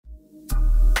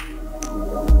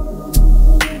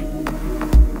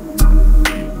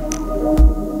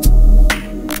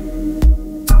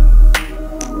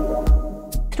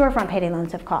storefront payday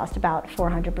loans have cost about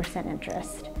 400%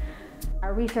 interest.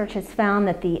 Our research has found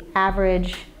that the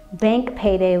average bank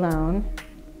payday loan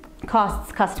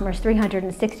costs customers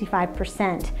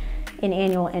 365% in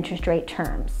annual interest rate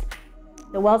terms.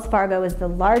 The Wells Fargo is the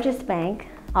largest bank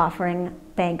offering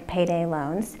bank payday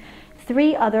loans.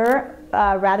 3 other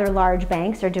rather large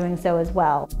banks are doing so as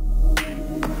well.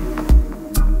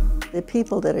 The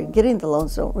people that are getting the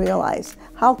loans don't realize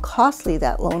how costly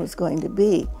that loan is going to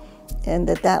be, and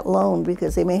that loan,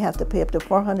 because they may have to pay up to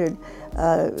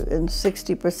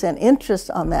 460% interest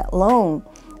on that loan,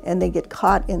 and they get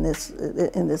caught in this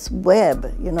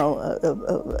web, you know,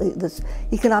 this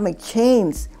economic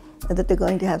chains that they're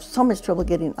going to have so much trouble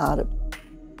getting out of.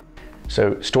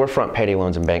 So storefront payday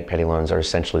loans and bank payday loans are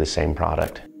essentially the same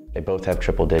product. They both have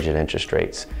triple-digit interest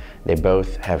rates. They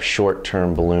both have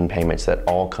short-term balloon payments that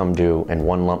all come due in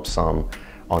one lump sum,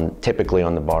 typically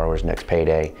on the borrower's next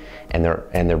payday, and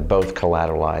they're both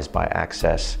collateralized by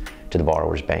access to the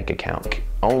borrower's bank account.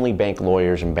 Only bank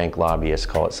lawyers and bank lobbyists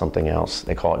call it something else.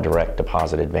 They call it direct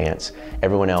deposit advance.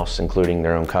 Everyone else, including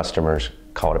their own customers,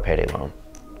 call it a payday loan.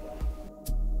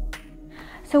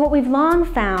 So what we've long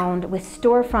found with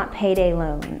storefront payday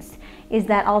loans is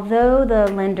that although the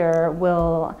lender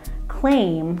will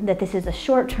claim that this is a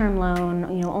short-term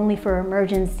loan, you know, only for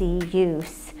emergency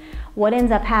use, what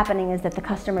ends up happening is that the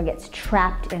customer gets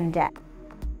trapped in debt.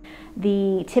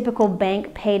 The typical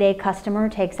bank payday customer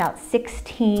takes out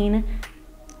 16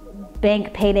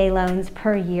 bank payday loans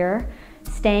per year,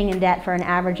 staying in debt for an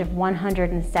average of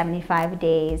 175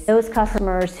 days. Those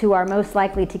customers who are most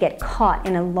likely to get caught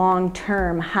in a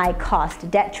long-term,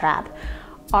 high-cost debt trap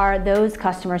are those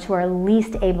customers who are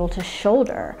least able to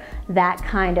shoulder that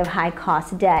kind of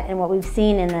high-cost debt. And what we've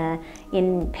seen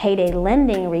in payday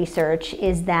lending research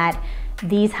is that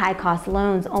these high-cost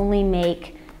loans only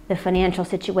make the financial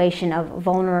situation of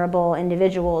vulnerable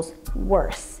individuals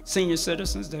worse. Senior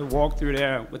citizens that walk through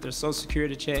there with their Social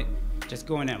Security check, just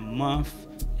going there month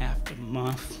after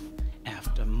month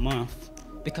after month,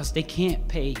 because they can't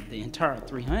pay the entire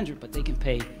 $300, but they can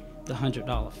pay the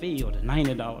 $100 fee or the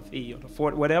 $90 fee or the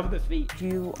 $40, whatever the fee.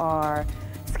 You are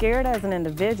scared as an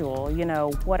individual, you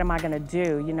know, what am I gonna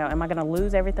do? You know, am I gonna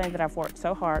lose everything that I've worked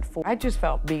so hard for? I just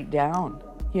felt beat down,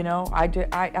 you know. I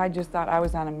just thought I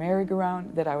was on a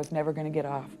merry-go-round that I was never gonna get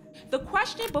off. The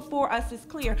question before us is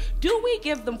clear. Do we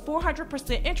give them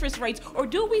 400% interest rates, or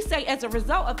do we say, as a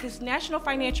result of this national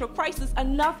financial crisis,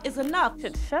 enough is enough? We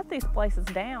should shut these places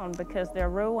down because they're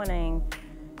ruining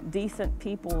decent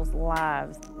people's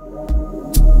lives.